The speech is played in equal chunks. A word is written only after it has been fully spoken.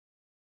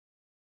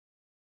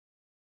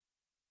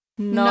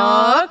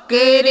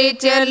नौकर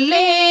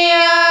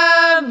चलिया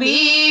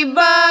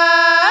बीबा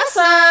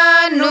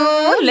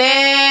सानू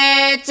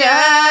ले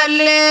चल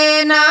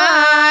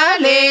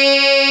नाले,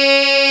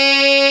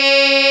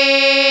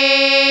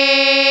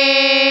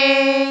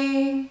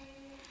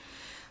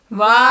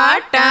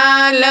 वाटा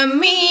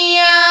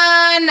लम्मिया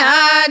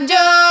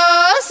नाजो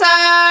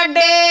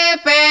साडे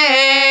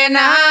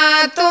पैना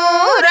तू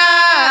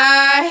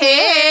राहे,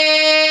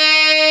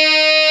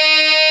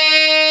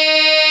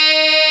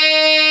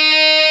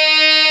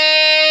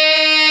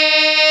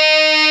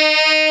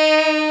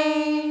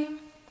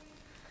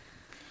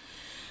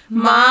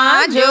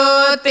 माँ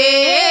जो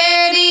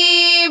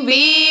तेरी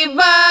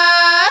बीबा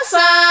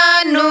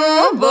सानू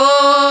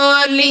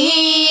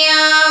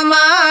बोलिया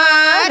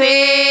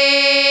मारे,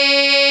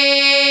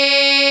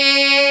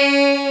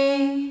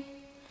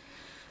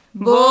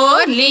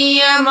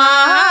 बोलिया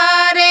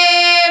मारे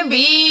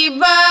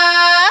बीबा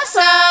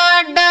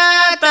साडा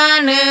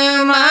तन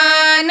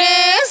मन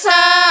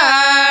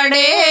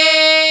साड़े,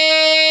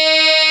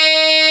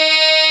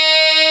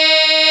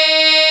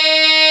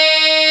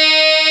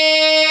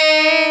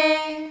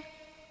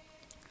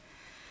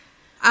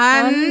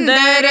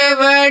 अंदर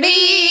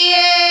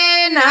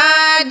बड़िए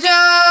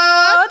नाजो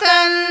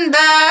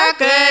तंदा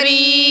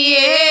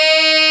करिए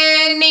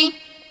नी,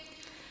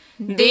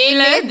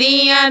 दिल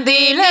दिया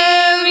दिल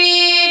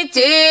विच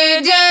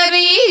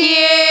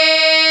जरिए,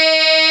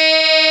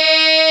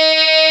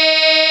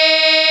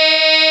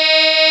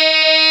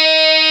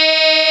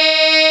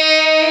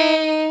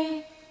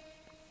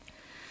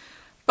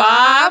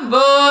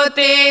 पाबो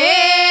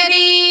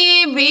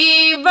तेरी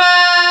बीबा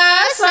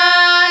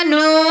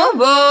सानू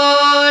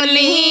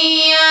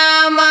बोलिया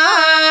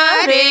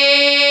मारे,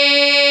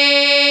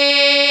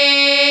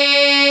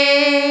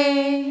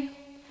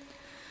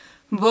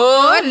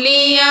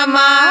 बोलिया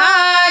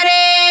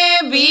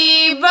मारे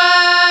बीबा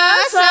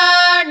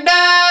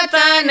साडा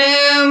तन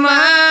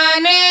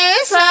मन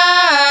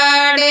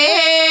साड़े,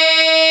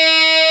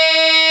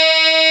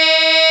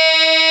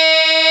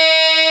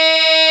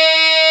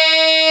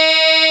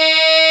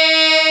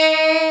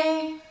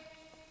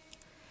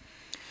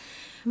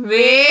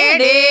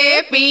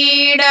 वेड़े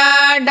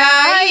पीड़ा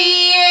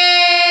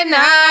डाइए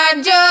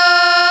नाजो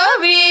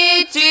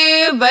विच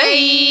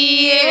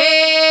बइए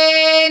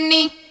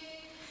नी,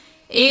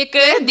 एक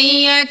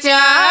दिया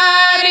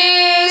चार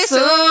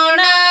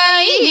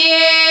सुनाइए,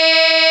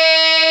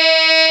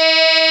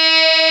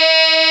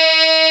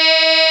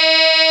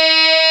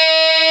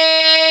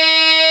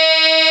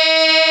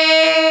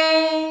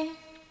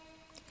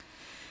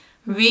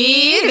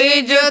 वीर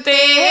जो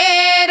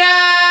तेरा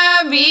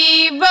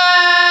बीबा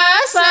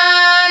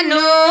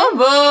सानू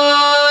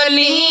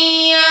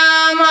बोलिया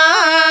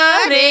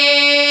मारे,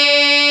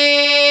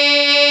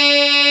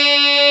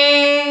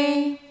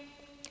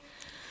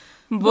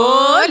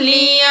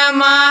 बोलिया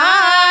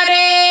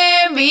मारे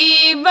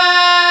बीबा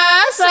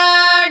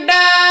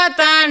साडा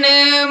तन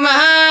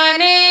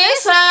मन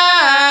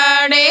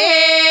साड़े,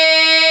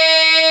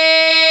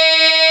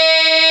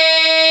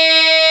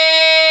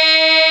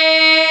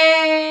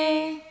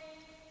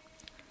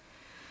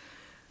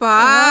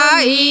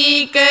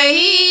 पाई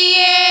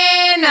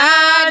कहिए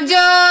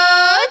नाजो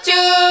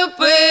चुप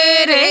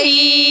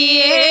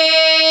रहिए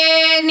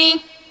नी,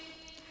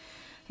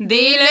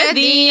 दिल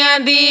दिया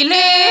दिल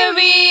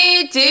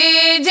विच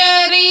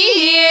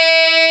जरिए,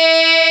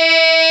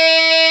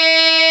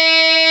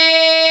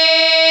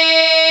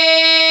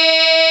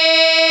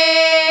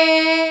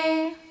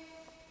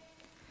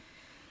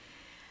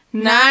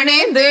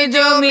 ननद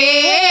जो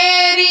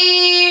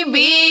मेरी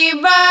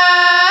बीबा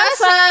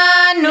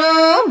सानू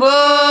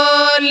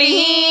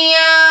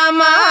बोलिया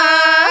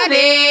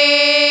मारे,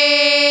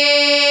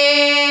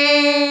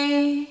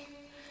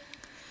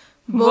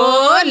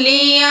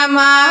 बोलिया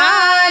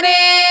मारे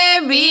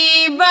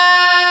बीबा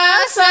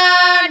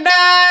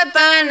साडा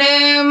तन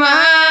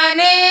मन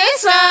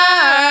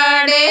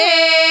साड़े,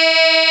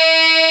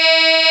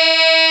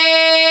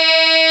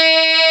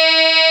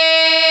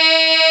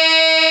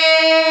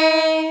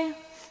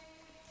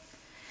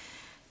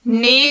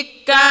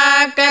 निक्का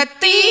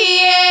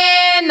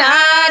कत्तिए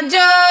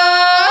नाजो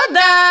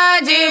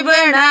दाज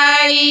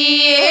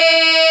बनाइए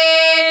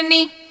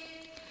नी,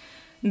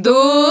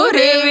 दूर